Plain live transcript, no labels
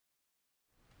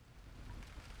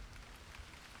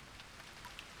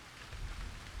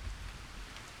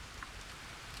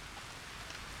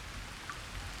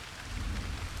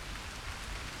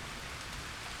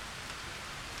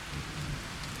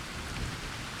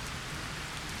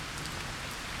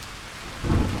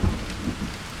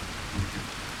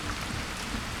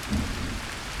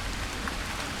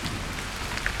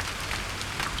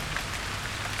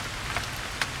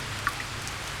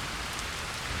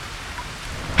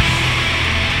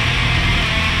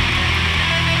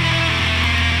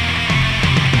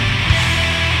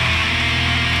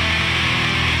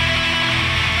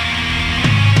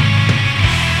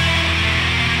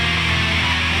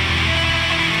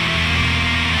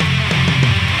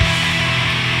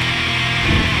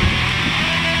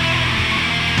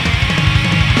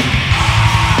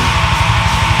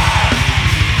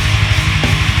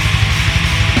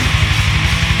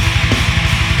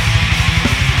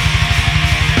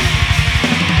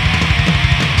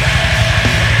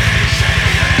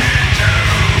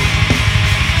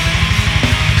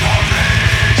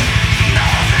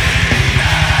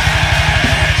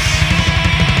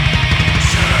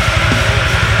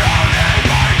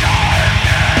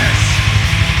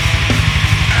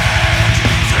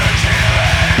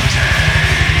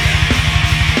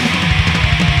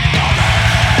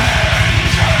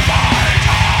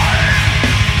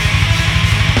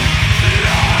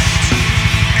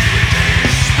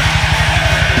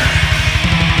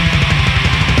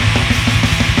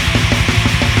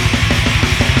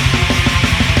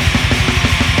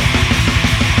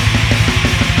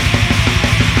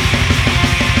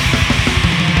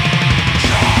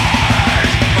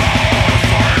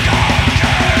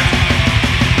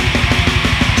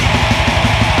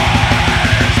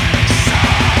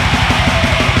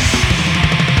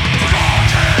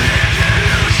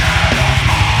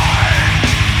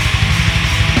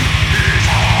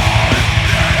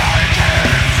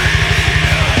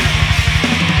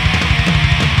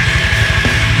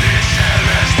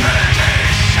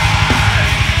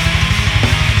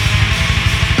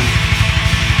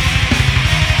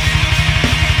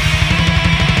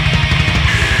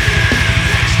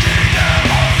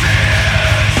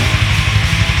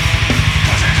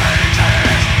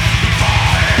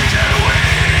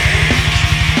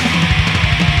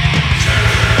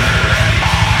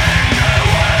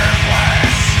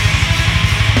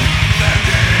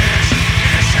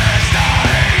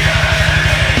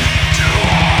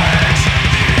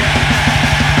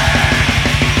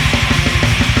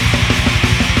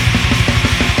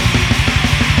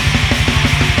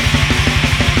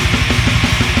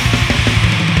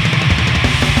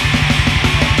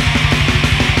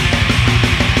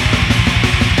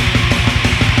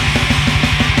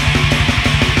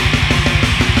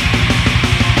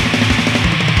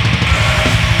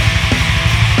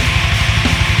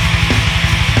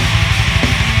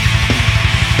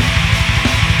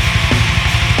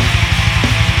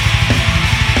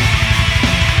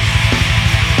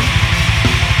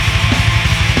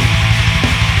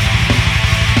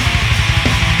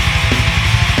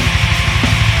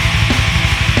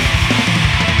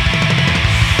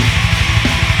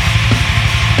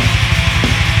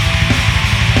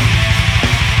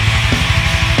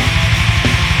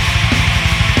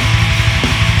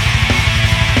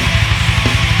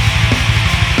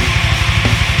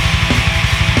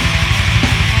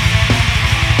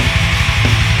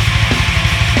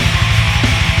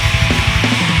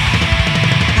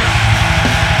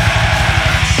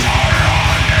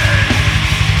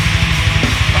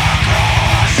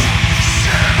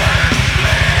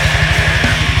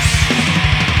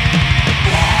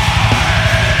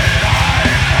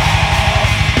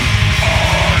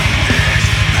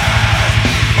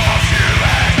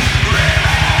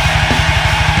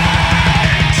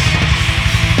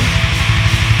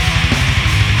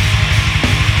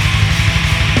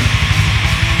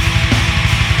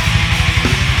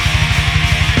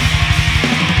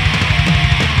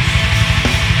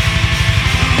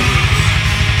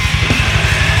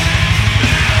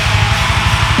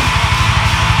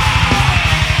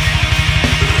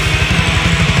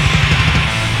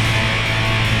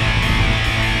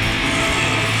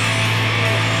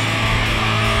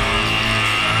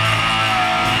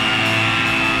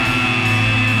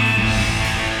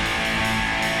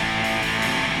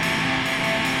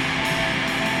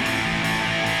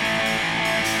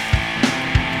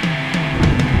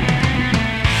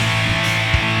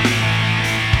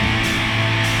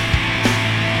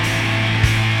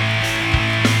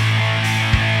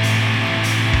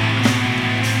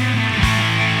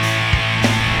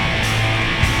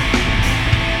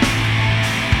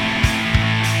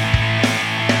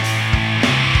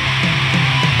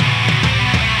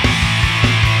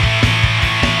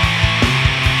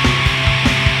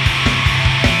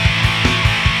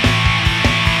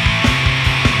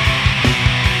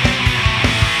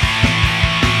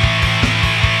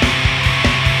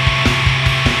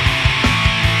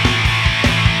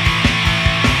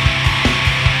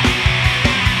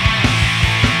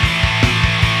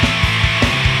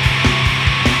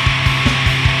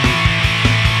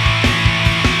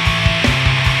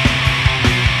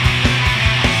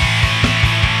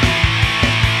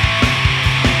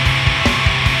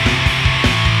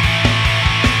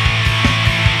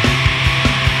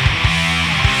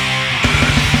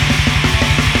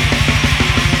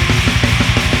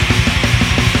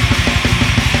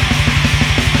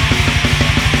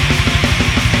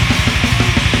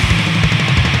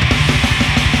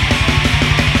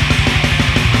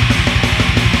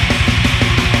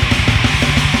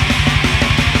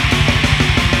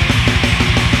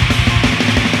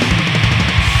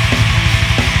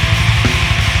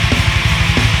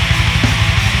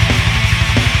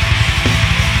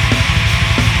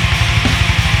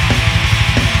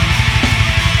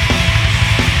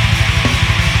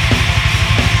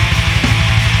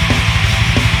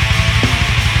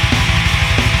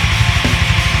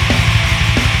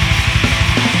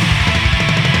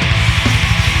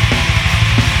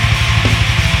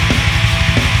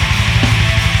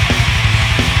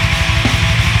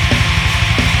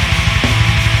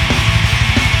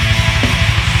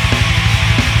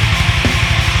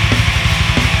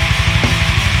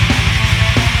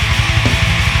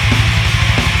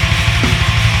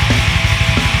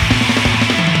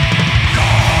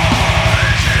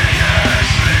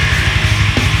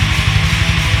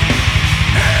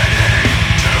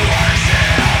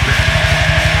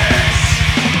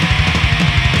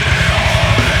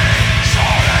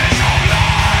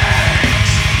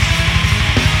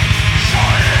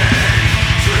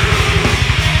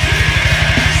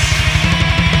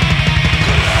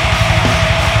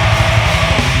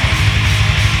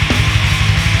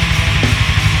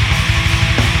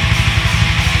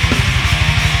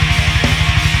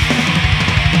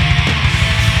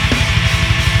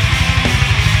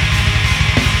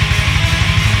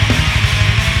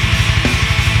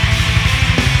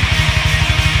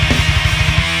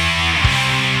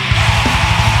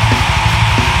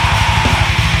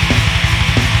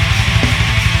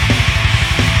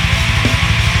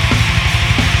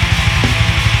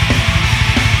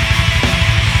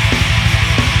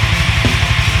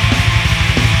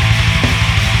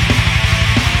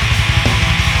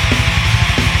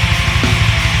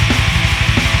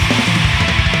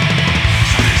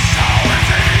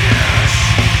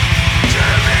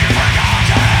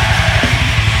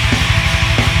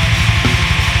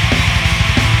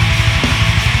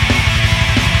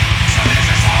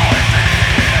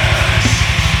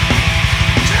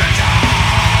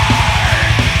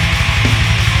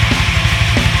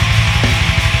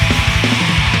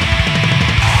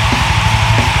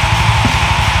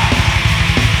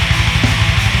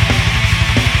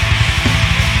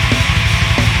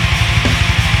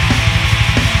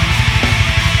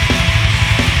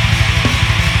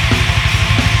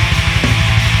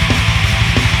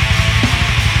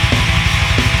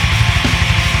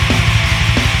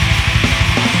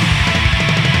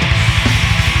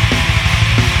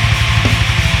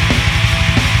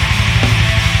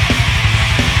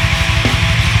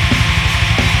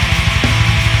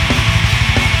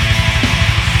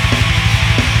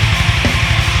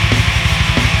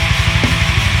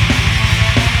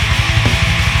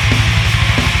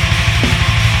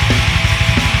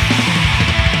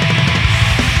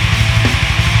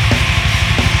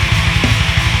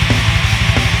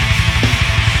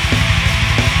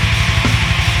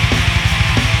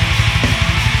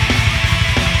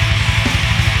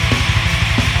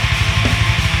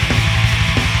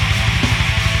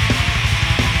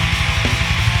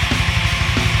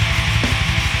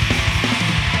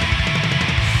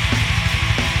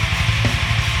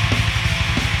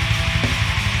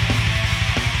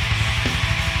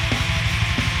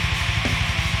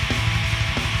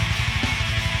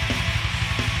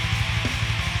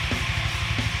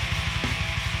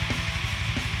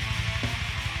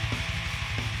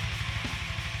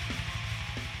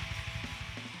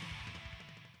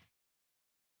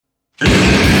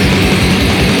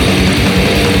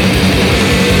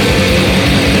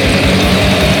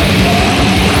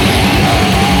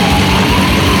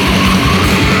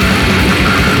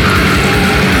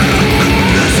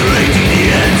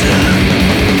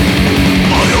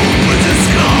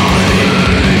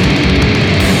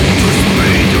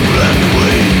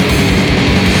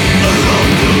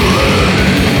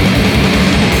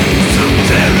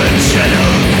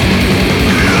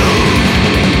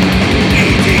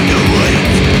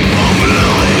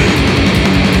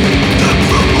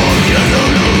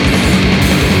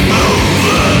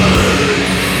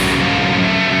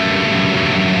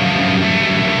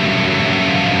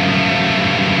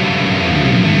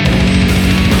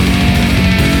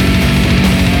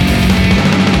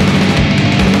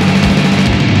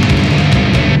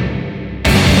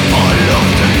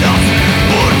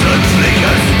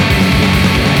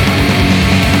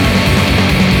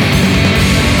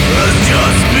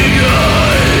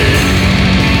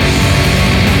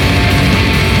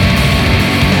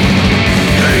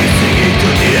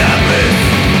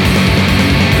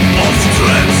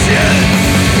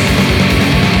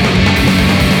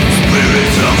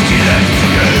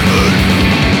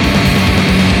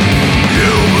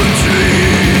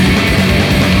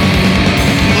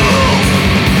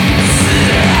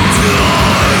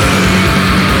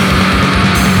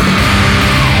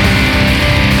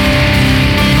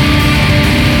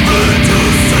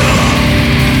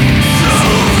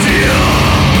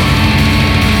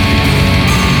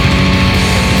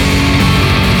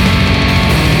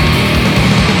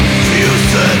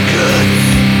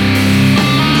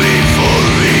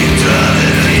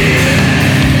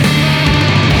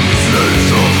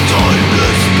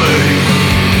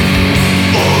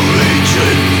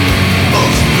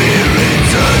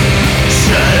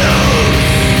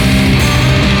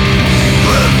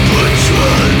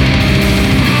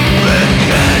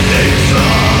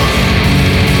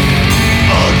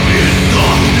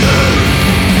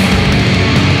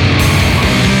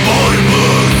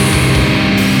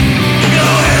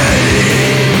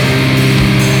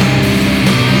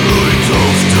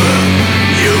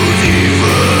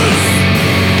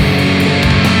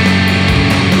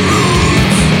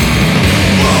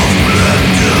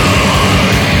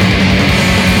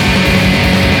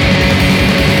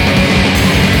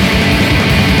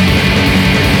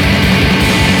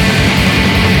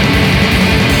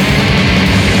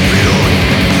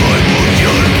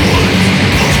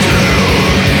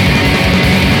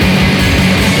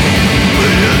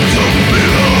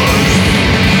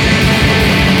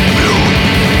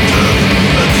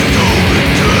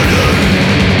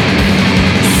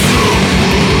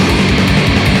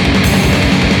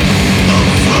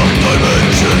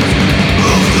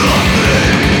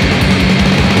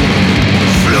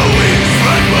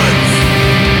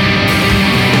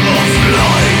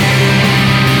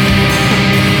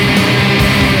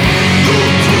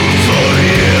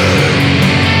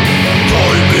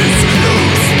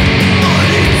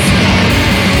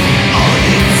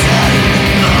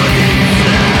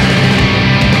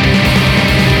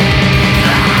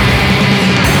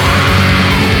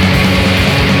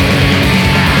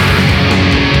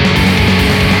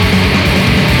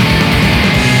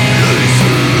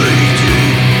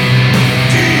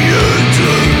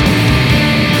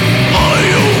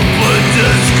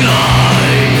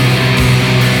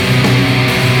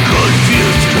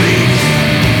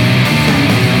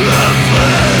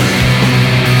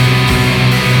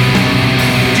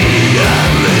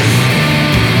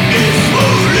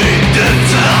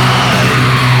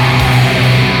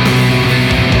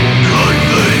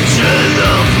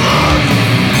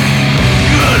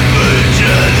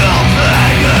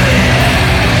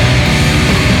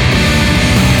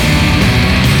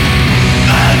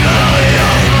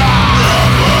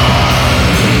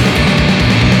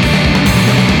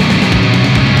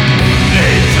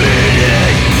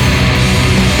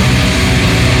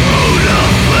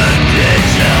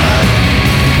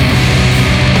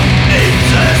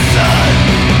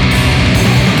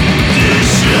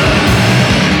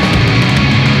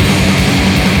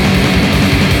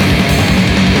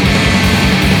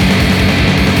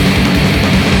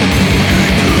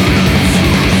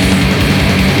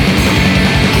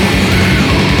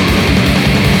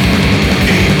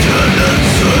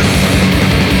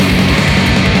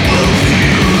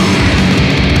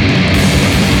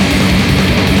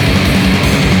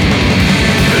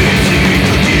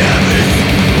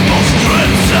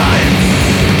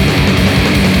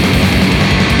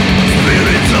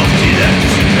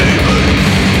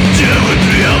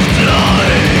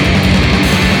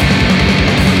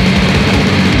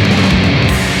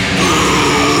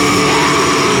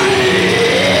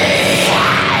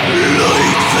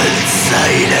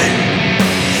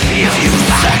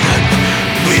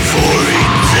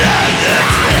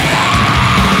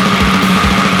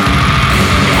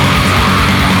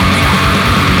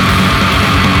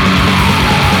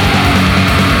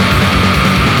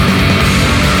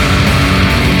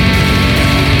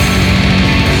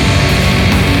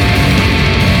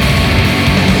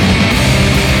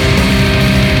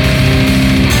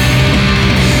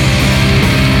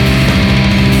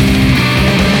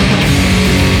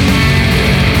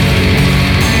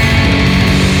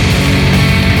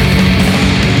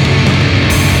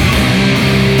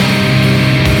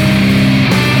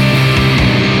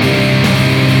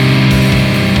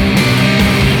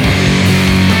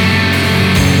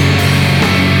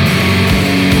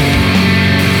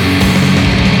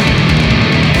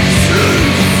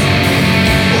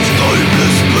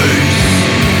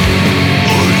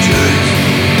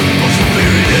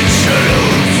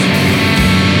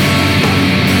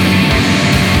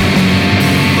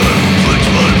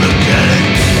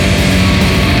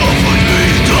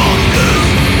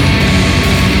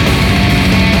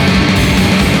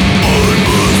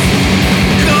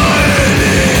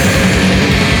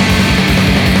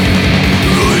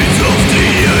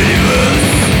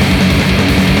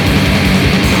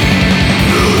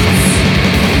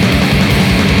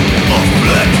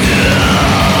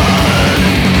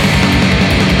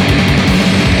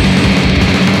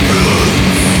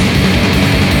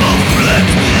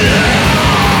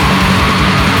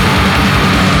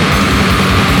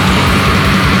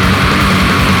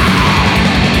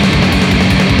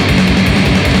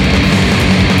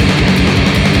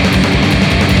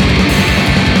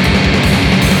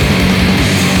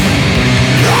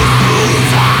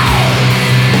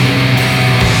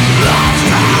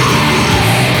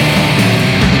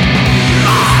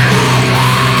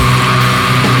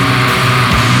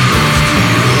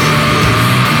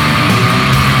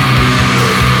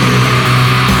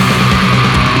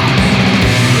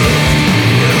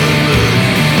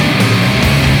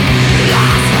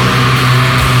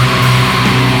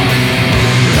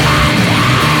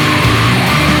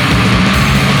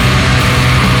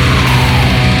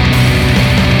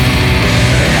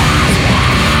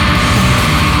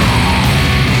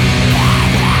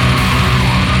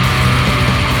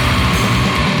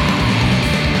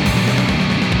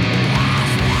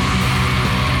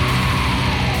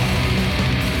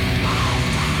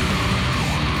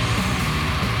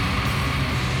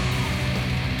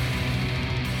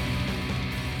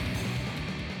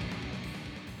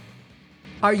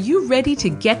Are you ready to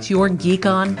get your geek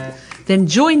on? Then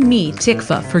join me,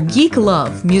 Tikva, for Geek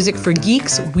Love, music for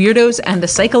geeks, weirdos, and the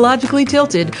psychologically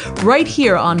tilted, right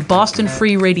here on Boston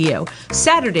Free Radio,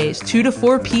 Saturdays 2 to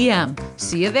 4 p.m.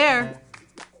 See you there.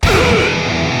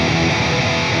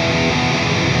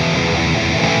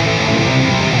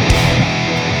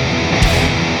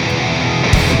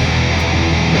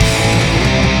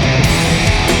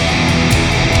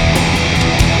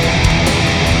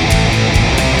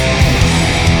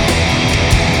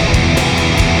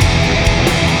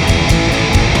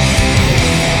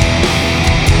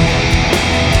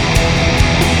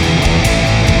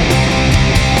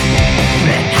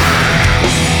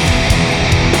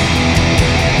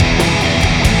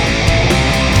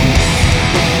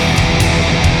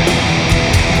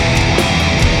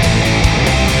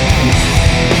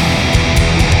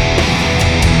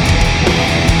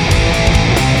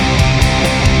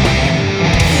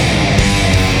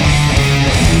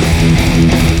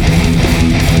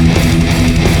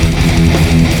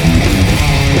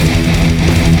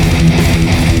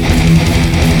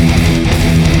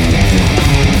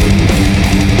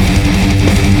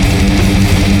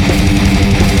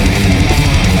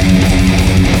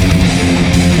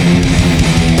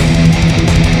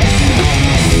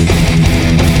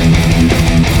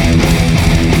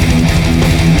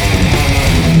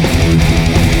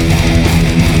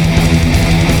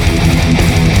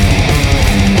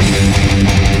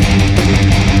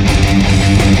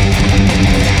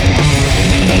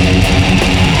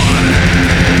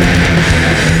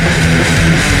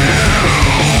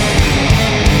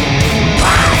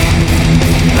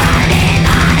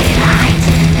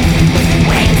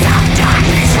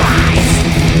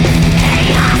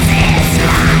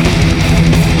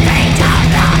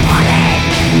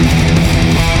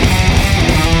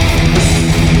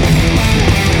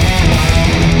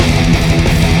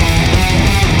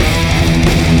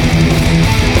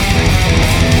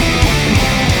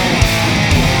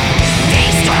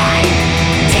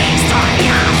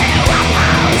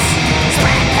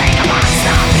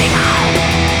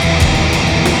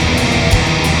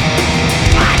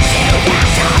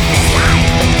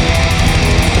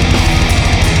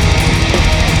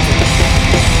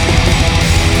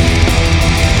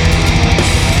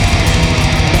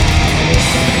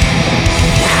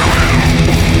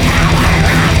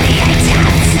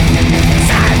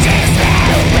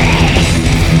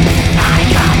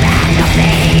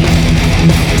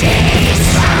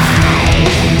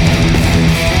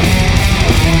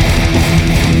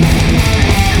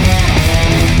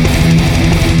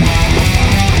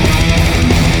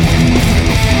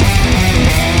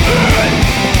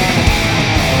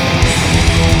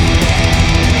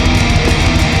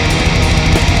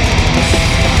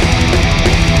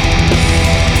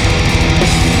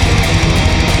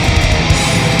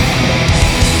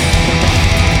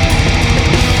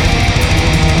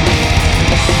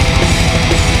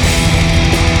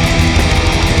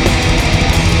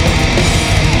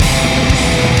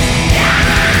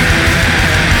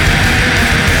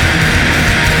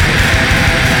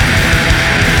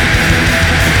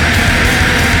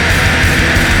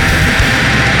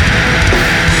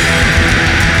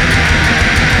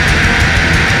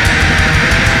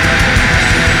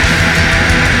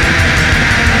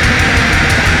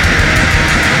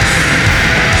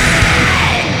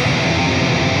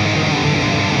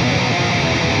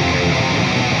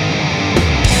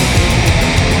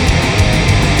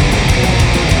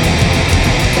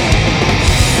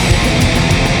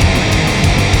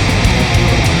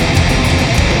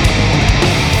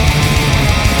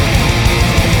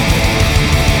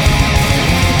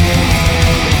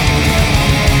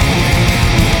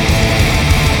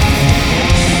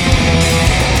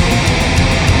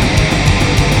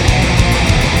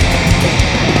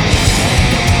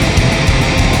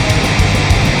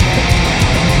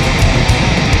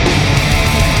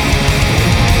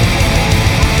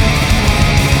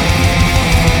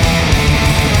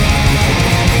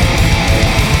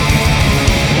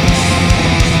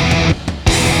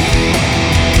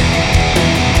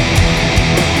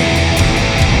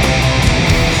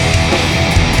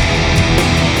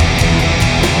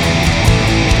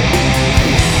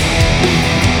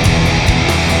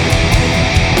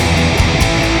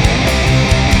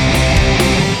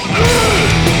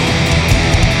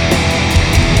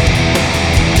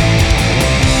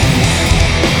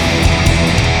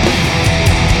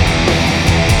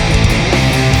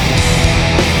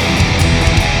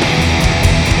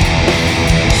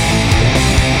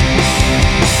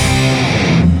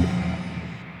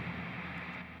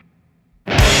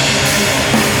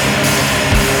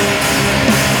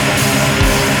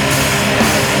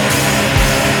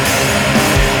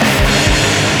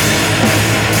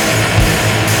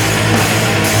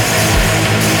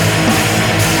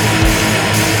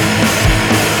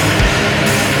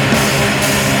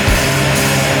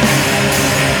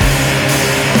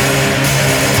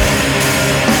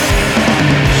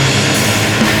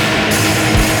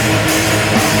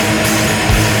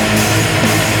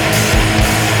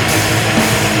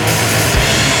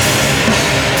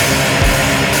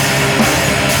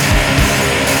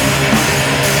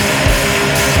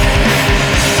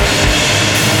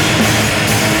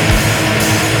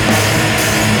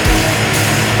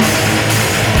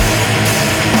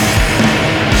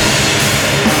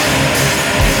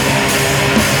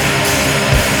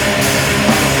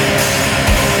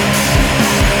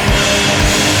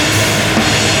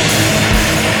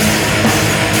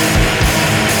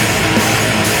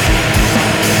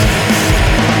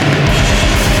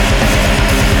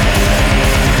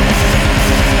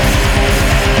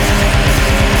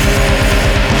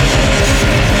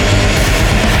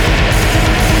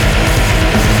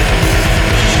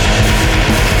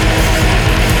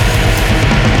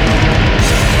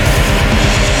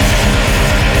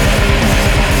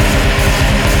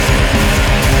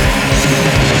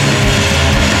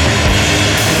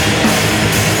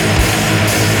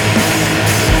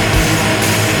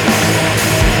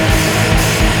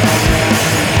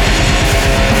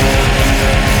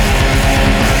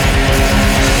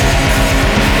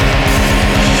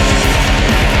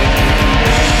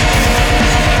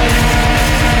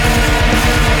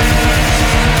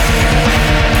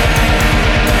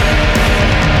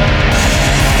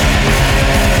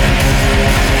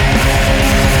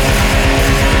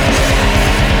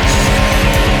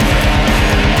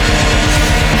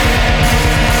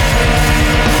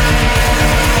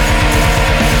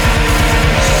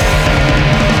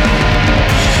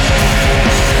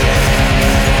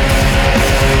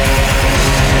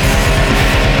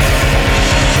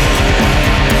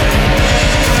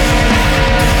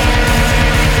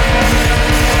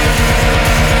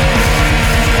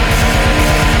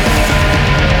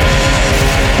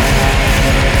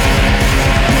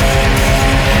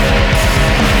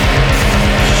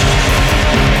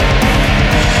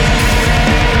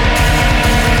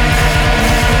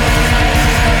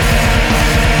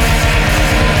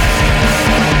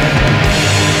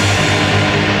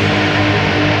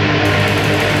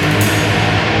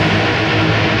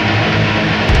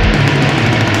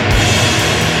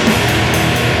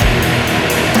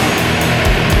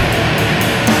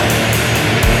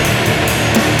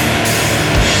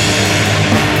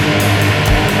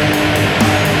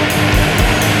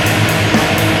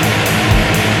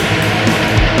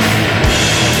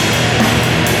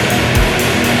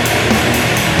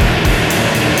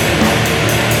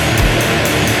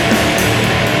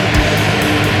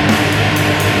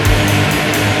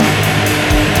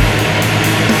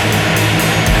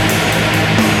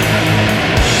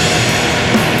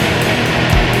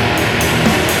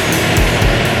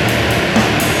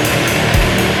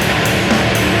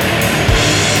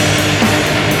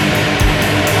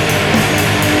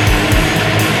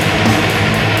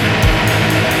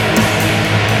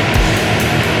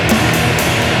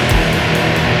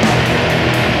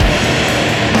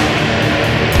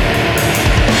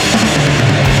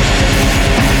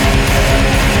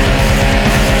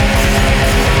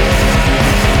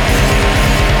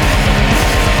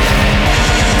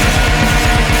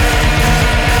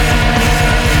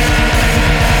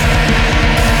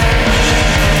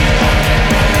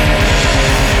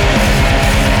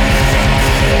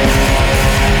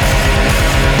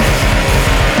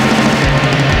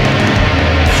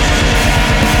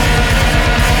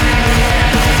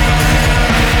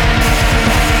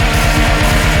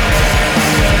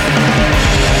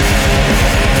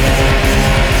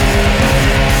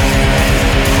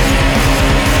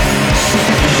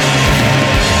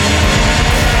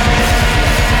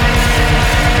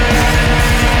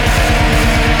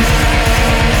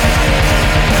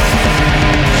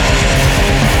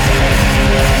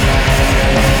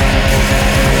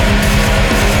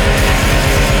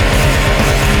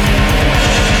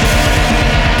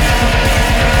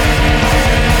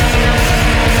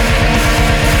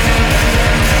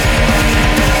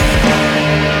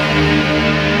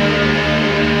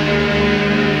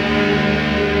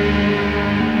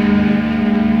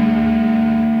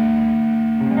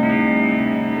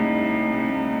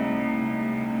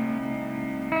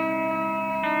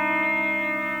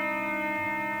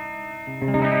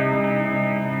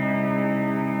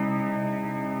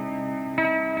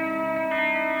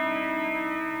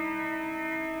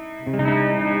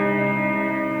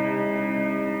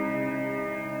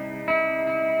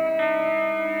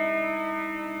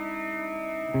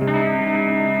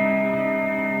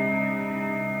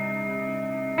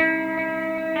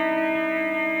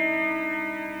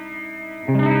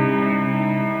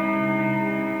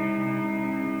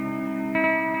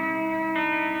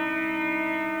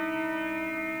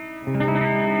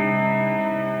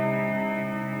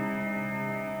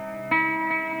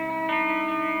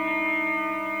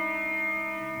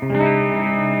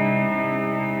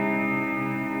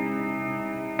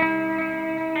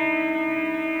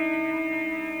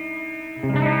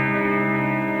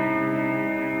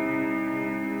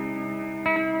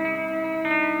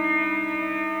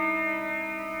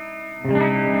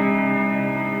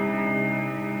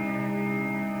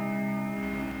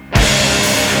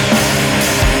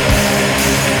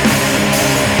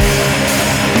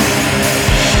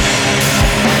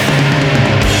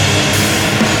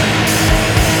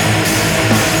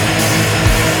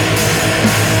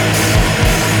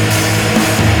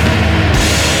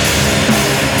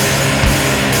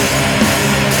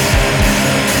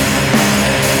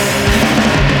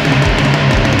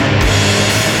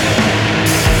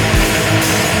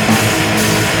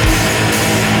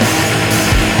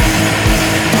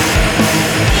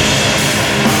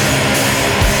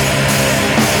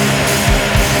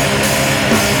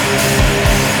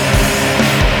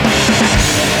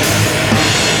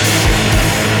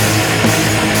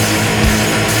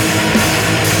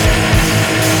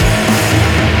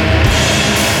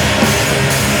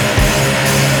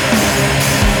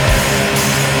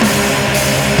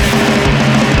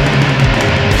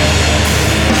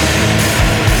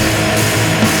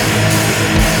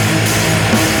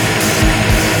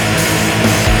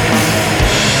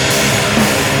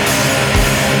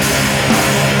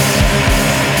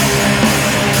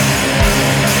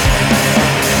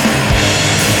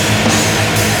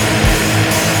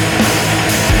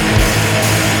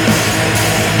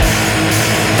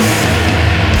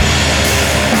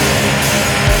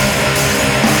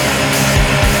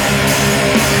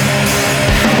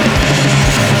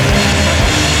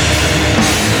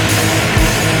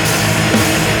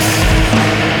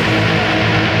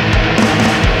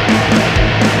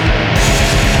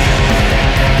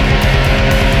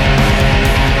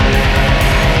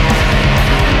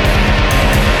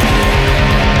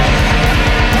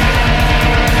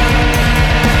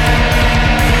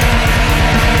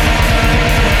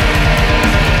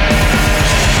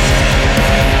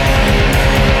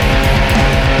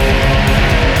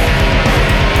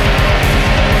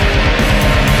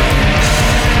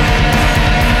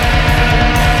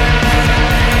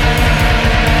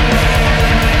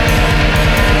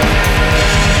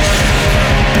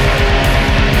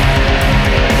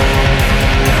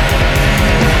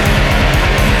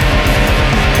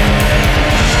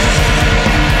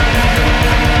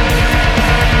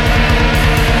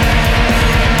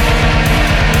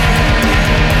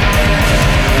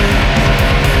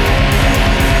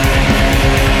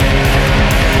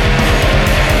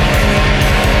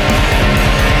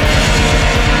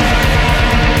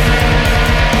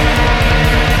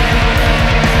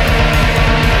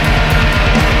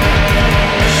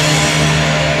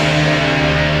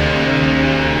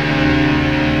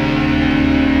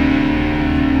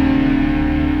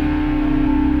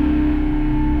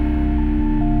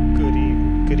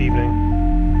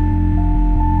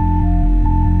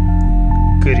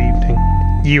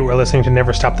 You are listening to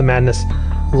Never Stop the Madness,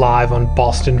 live on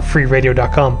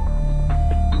BostonFreeRadio.com.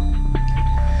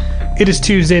 It is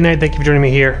Tuesday night. Thank you for joining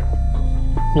me here,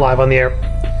 live on the air.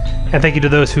 And thank you to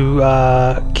those who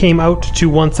came out to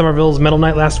One Somerville's Metal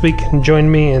Night last week and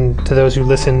joined me, and to those who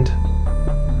listened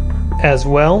as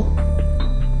well.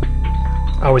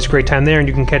 Always a great time there, and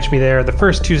you can catch me there the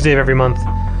first Tuesday of every month,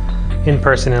 in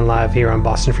person and live here on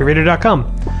BostonFreeRadio.com.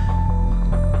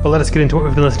 But let us get into what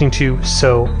we've been listening to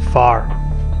so far.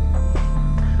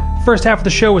 First half of the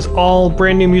show was all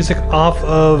brand new music off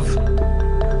of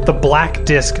the Black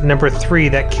Disc number 3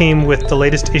 that came with the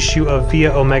latest issue of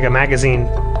Via Omega magazine.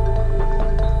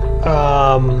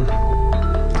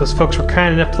 Those folks were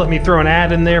kind enough to let me throw an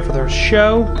ad in there for their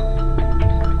show.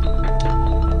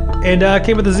 And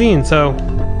came with a zine, so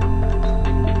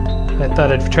I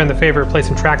thought I'd return the favor, play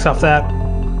some tracks off that,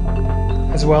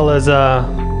 as well as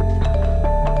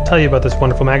tell you about this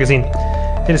wonderful magazine.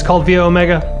 It is called Via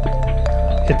Omega.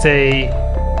 It's a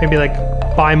maybe like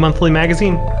bi-monthly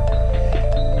magazine.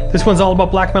 This one's all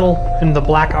about black metal and the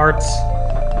black arts.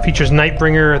 Features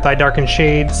Nightbringer, Thy Darkened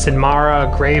Shade,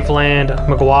 Sinmara, Graveland,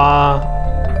 Magua,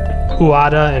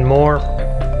 Uada, and more.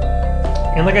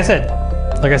 And like I said,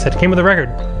 it came with a record,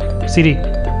 CD.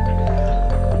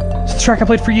 The track I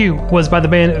played for you was by the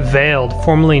band Veiled,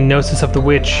 formerly Gnosis of the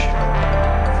Witch,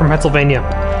 from Pennsylvania.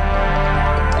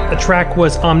 The track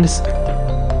was Omniscient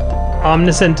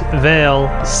Veil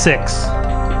 6,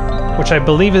 which I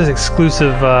believe is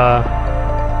exclusive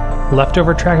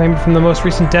leftover track, maybe from the most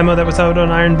recent demo that was out on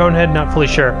Iron Bonehead, not fully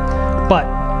sure.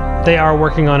 But they are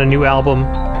working on a new album,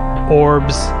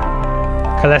 Orbs,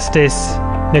 Calestes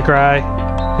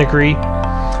Negri,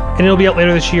 and it'll be out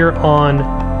later this year on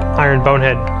Iron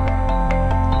Bonehead.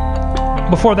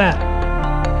 Before that,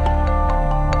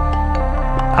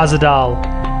 Azadal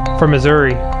from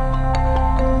Missouri,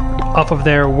 off of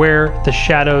their Where the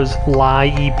Shadows Lie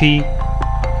EP.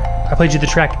 I played you the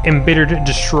track Embittered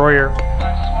Destroyer.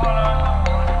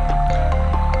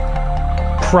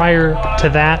 Prior to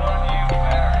that,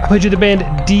 I played you the band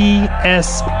DSKNT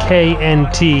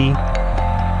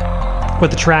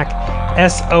with the track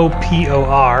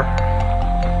SOPOR.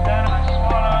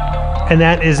 And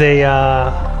that is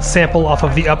a sample off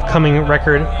of the upcoming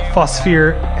record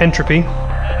Phosphere Entropy,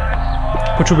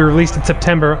 which will be released in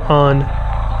September on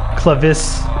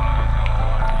Clavis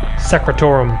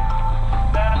Secretorum.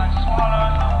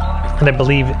 And I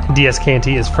believe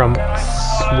DSKNT is from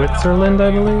Switzerland,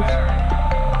 I believe.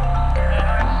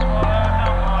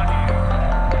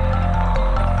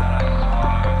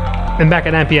 And back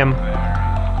at 9 p.m.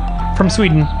 from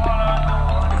Sweden,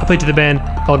 I played to the band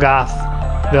Velgath,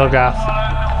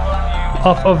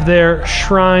 off of their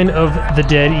Shrine of the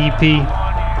Dead EP.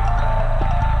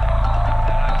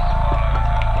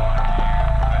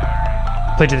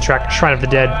 Played to the track Shrine of the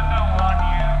Dead,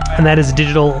 and that is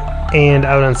digital and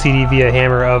out on CD via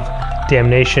Hammer of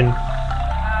Damnation.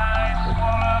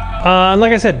 And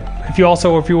like I said, if you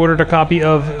ordered a copy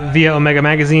of Via Omega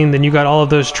Magazine, then you got all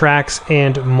of those tracks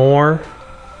and more,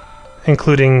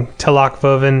 including Telak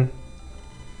Voven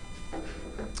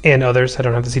and others. I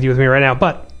don't have the CD with me right now,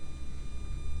 but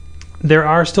there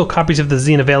are still copies of the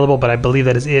zine available, but I believe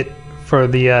that is it for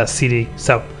the CD.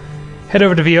 So head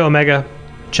over to Via Omega,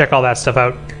 check all that stuff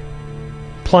out.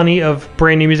 Plenty of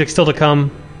brand new music still to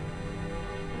come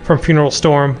from Funeral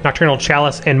Storm, Nocturnal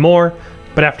Chalice, and more.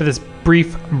 But after this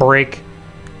brief break,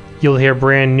 you'll hear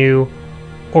brand new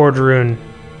Ordrun.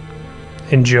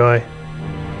 Enjoy.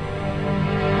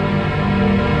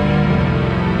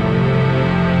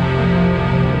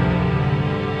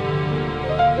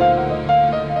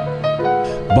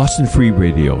 Boston Free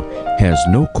Radio has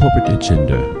no corporate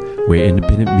agenda. We're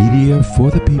independent media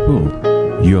for the people.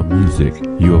 Your music,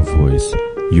 your voice,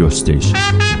 your station.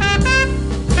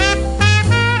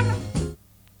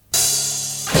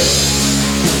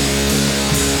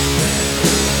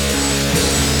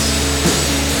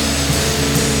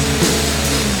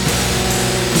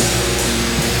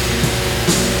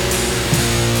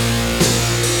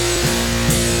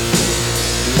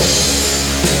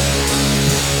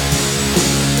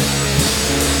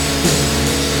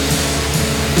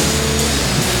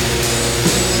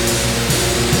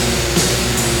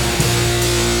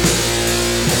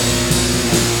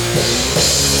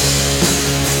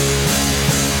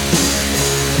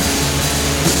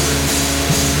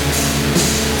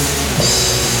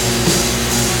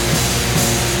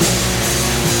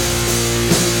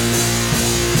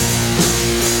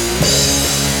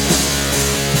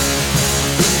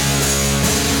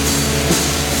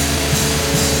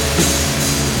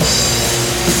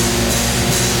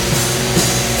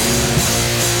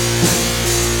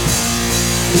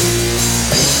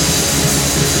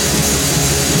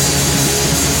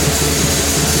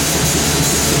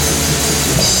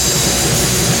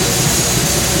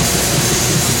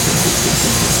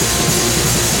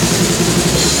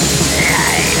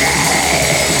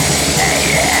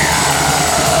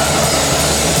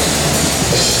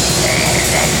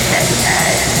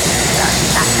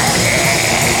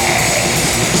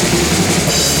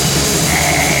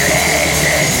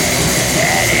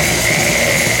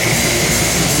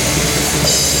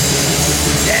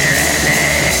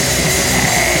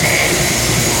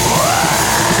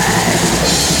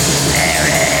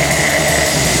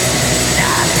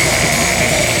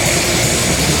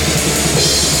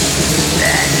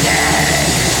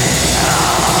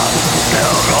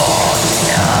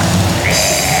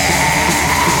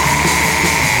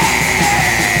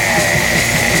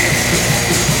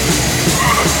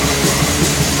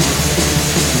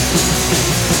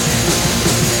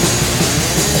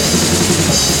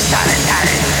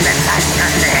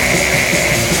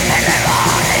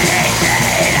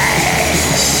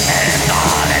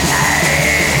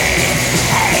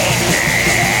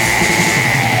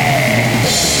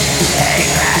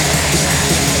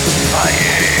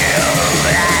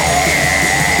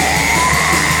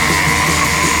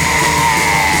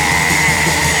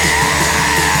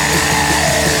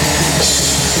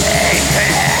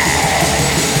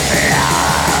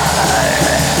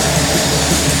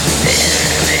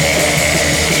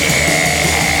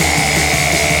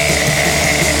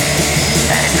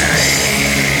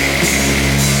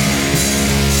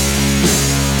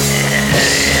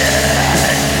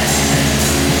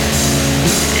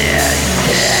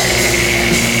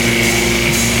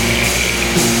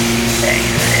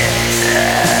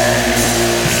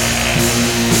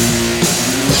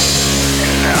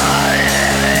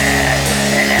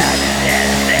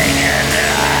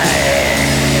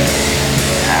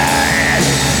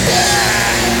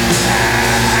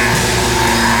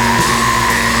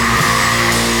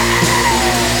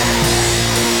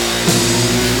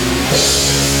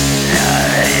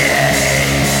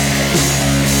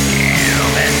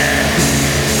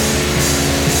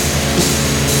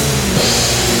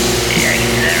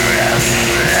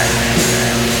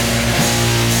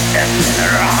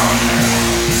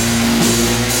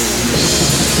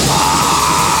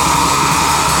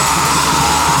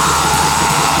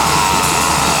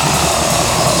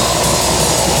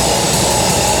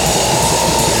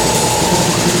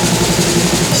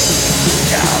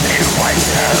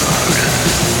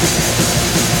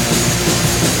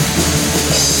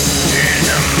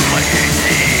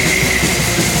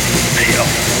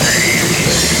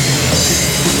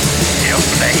 Your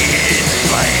blade,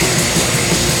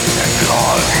 and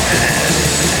God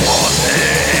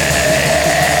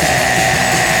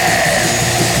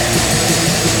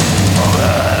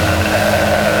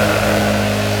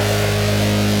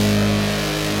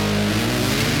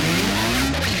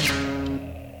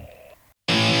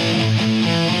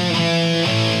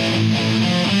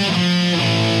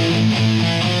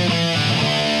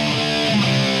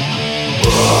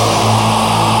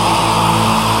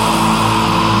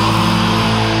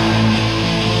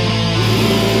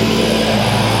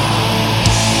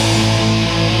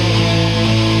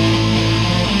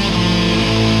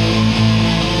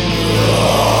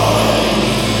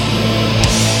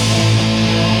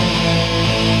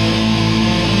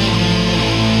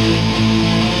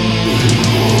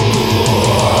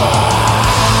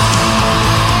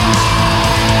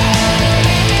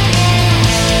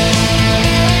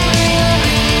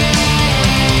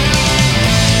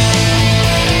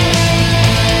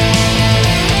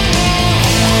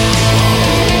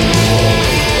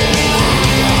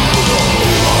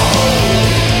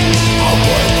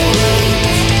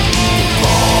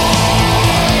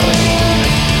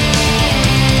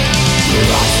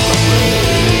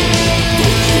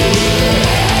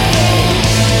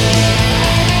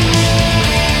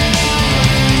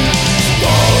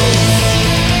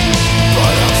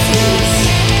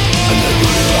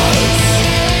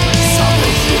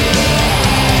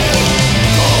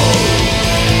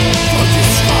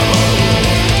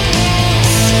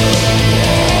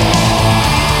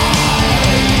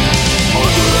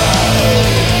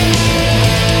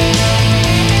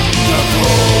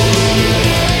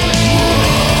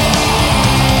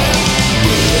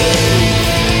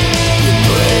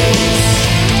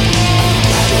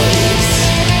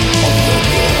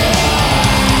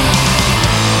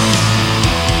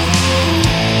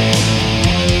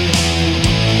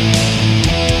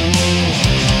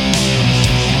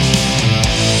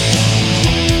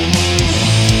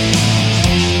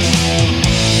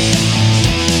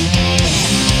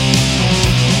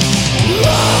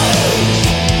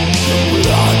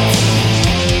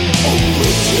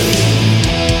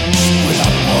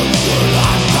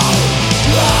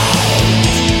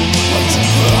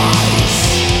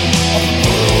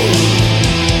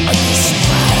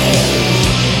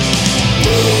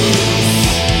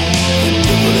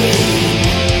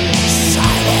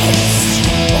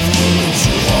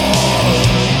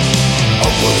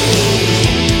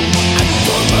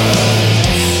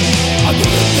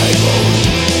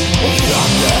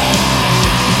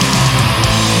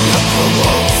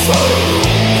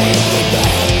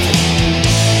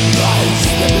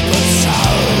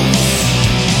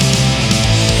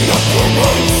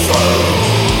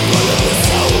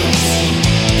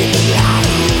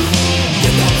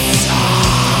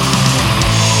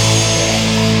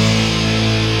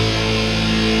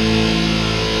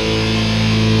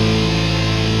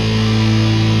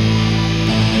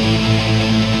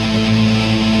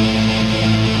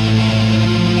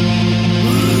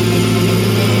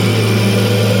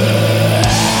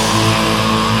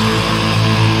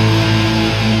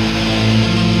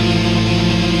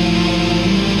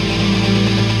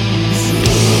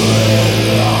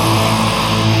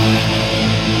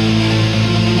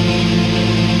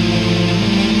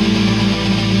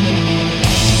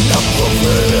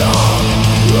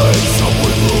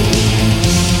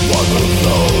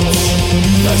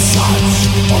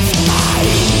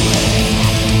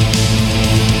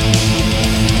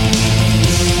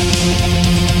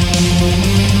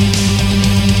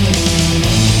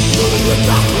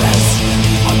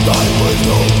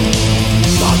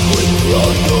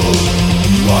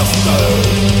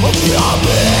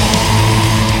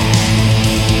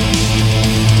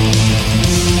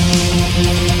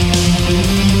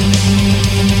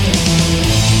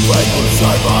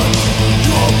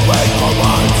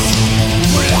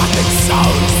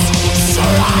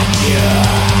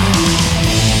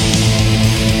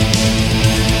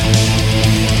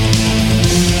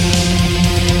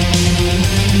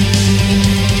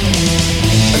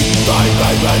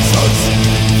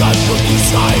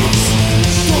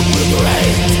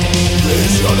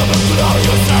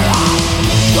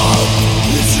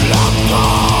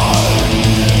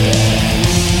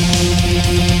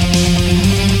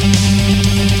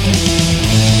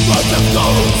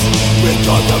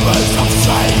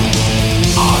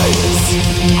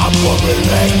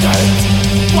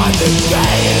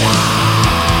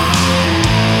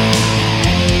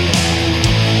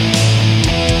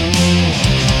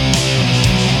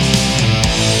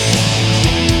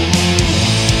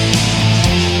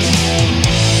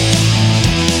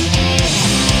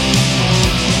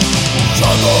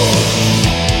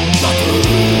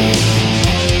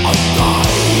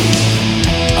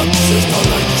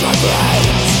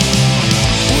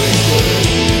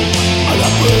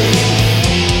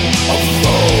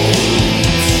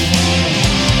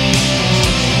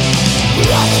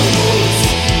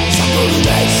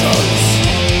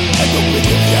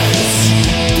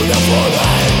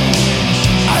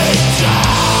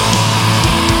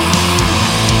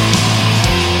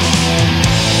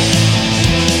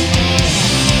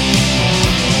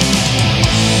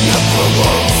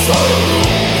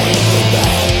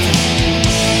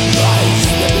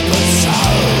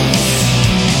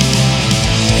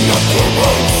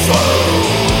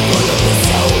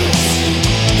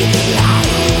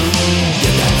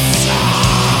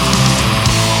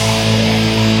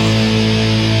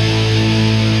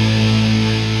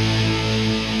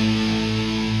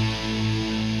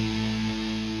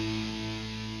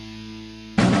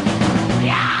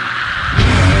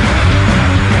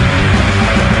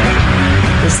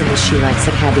She Likes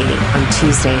It Heavy on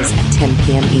Tuesdays at 10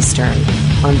 p.m. Eastern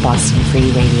on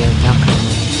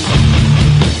BostonFreeRadio.com.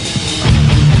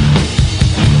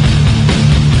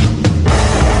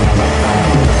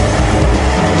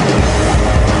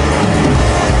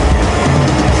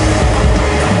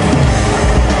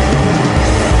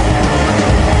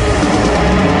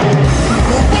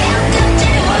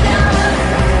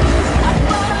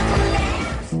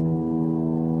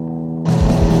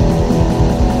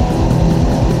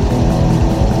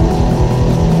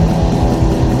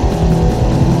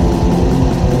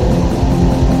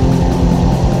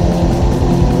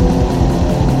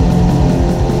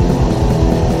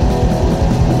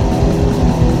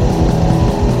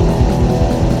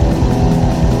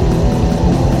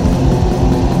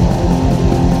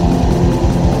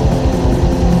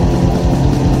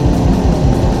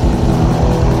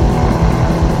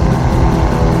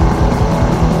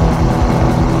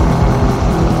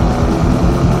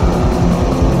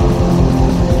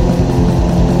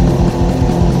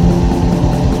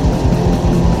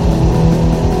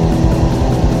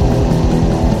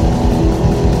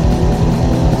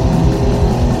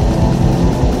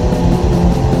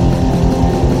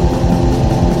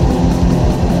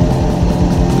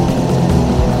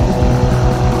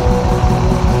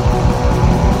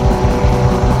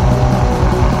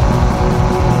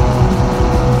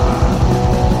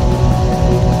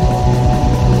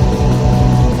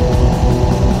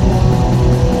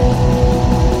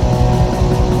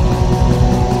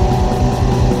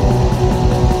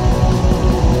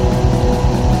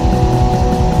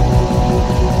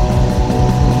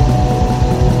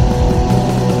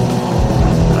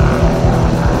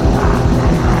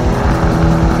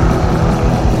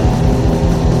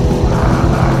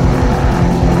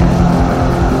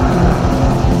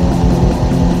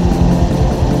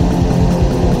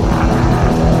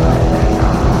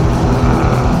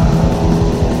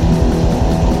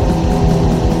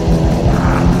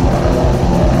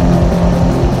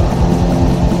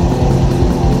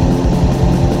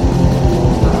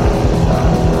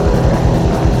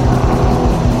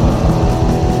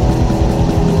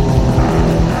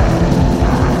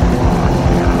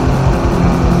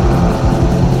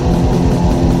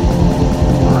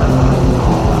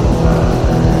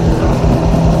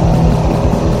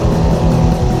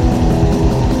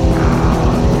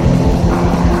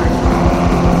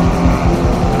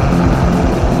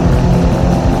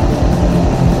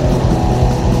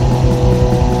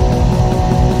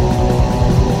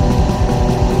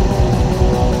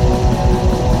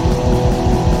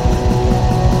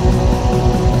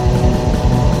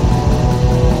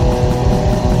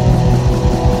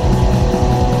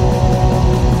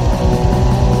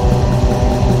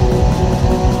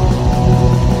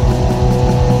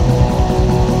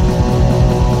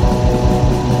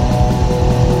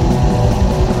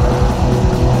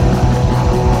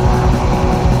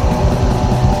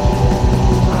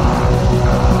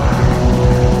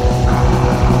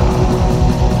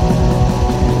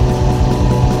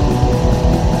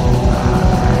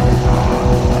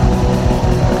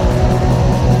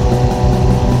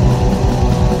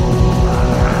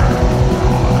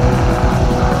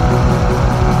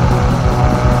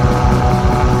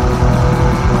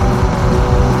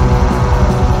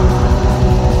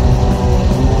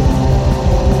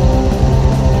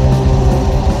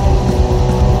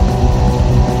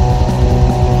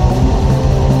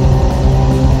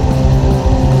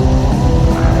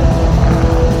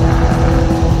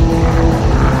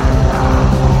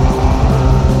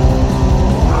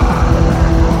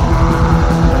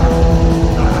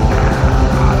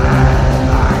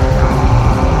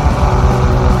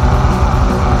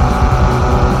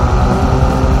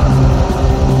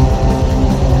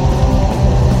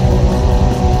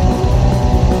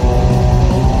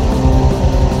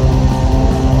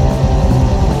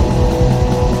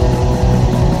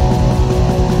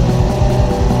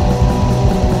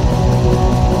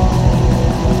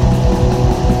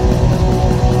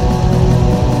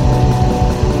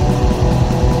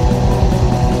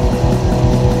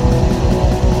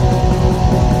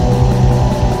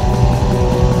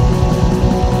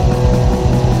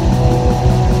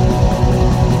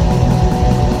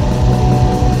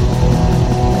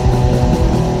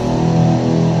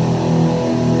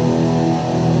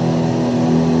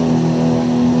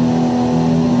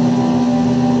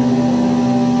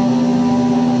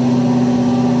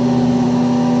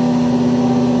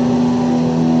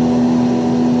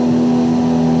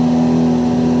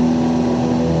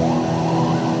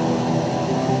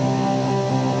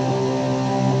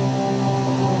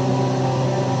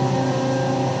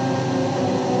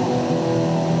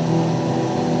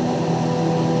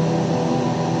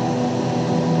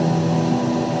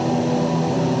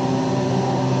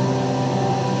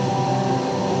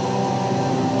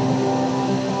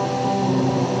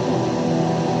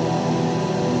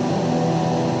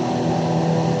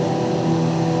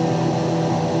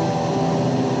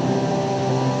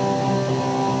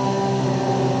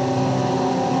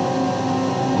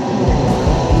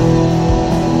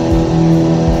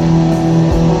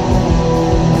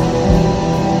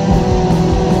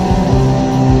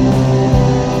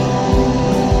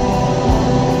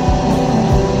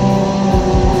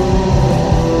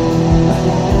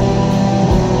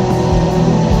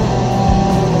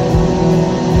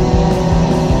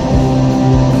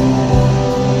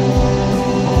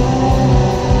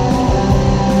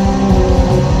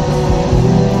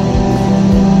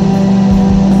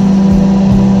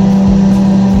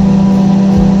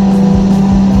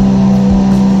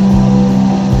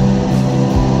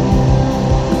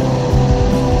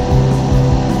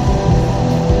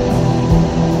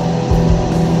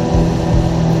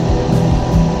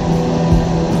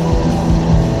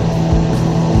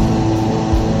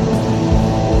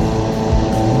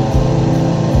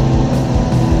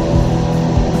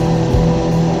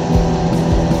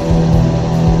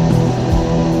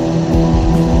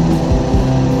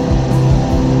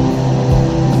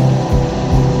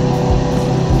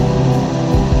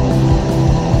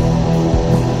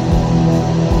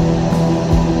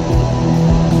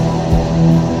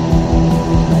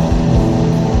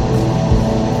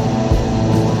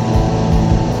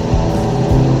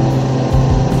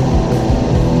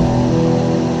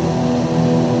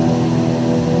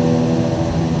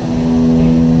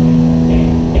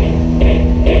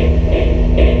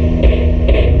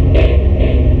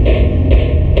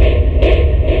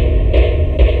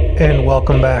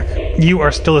 welcome back. You are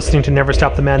still listening to Never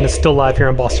Stop the Madness, still live here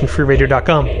on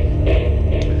BostonFreeRadio.com.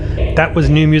 That was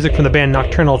new music from the band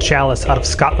Nocturnal Chalice out of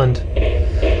Scotland.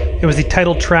 It was the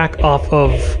title track off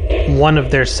of one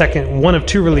of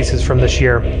two releases from this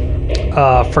year.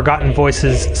 Forgotten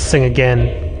Voices, Sing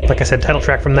Again. Like I said, title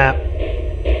track from that.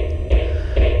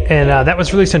 And that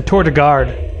was released on Tour de Garde.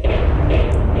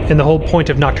 And the whole point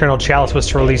of Nocturnal Chalice was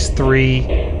to release 3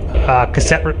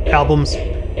 cassette albums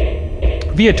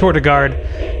via Tour de Garde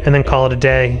and then call it a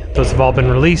day. Those have all been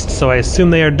released, so I assume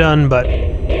they are done, but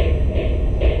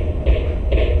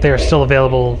they are still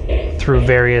available through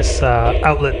various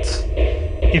outlets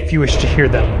if you wish to hear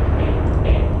them.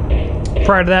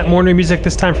 Prior to that, more new music,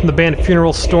 this time from the band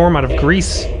Funeral Storm out of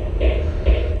Greece.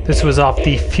 This was off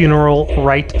the Funeral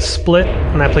Rite split,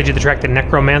 when I played you the track The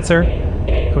Necromancer.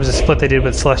 It was a split they did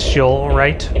with Celestial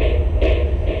Rite.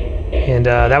 And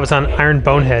that was on Iron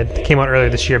Bonehead. That came out earlier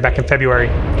this year, back in February.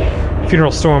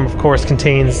 Funeral Storm, of course,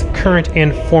 contains current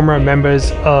and former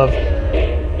members of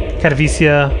Katowice,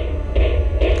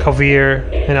 Kovir,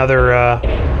 and other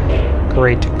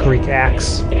great Greek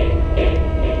acts.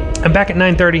 I'm back at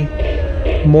 9:30.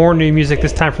 More new music,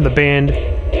 this time from the band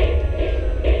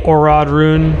Orad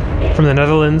Rune from the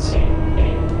Netherlands.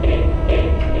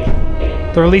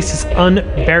 The release is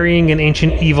Unburying an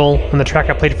Ancient Evil, and the track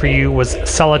I played for you was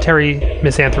Solitary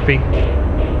Misanthropy.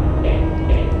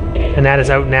 And that is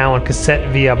out now on cassette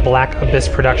via Black Abyss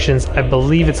Productions. I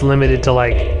believe it's limited to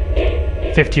like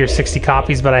 50 or 60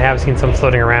 copies, but I have seen some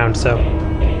floating around, so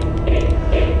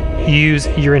use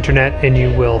your internet and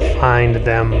you will find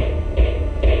them.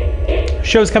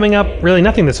 Shows coming up, really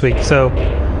nothing this week, so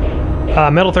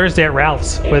Metal Thursday at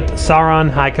Ralph's with Sauron,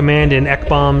 High Command, and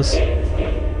Ekbombs,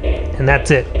 and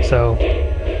that's it, so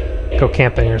go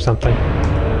camping or something.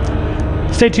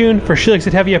 Stay tuned for She Likes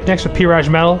It Heavy up next with Pirage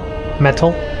Metal.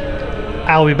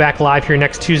 I'll be back live here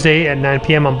next Tuesday at 9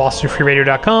 p.m. on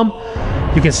BostonFreeRadio.com.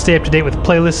 You can stay up to date with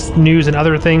playlists, news, and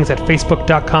other things at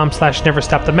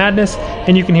Facebook.com/NeverStopTheMadness,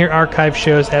 and you can hear archive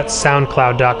shows at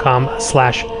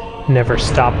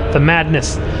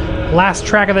SoundCloud.com/NeverStopTheMadness. Last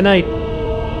track of the night,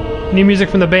 new music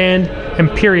from the band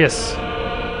Imperius.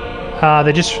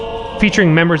 They're just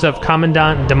featuring members of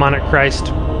Commandant and Demonic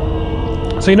Christ,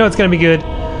 so you know it's going to be good.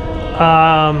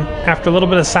 After a little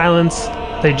bit of silence,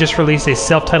 they just released a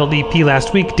self-titled EP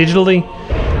last week digitally,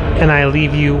 and I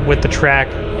leave you with the track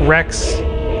Rex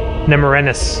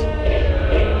Nemerenus.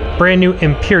 Brand new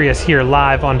Imperius here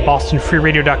live on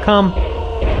BostonFreeRadio.com.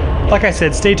 Like I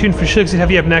said, stay tuned for She Likes It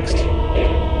Heavy up next.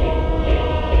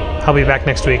 I'll be back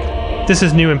next week. This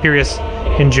is new Imperius.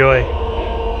 Enjoy.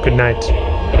 Good night.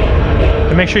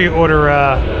 And make sure you order,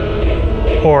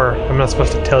 or I'm not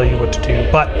supposed to tell you what to do,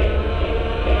 but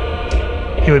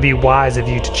it would be wise of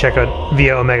you to check out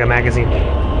Via Omega Magazine.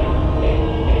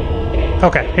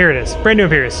 Okay, here it is. Brand new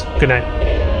Imperius. Good night.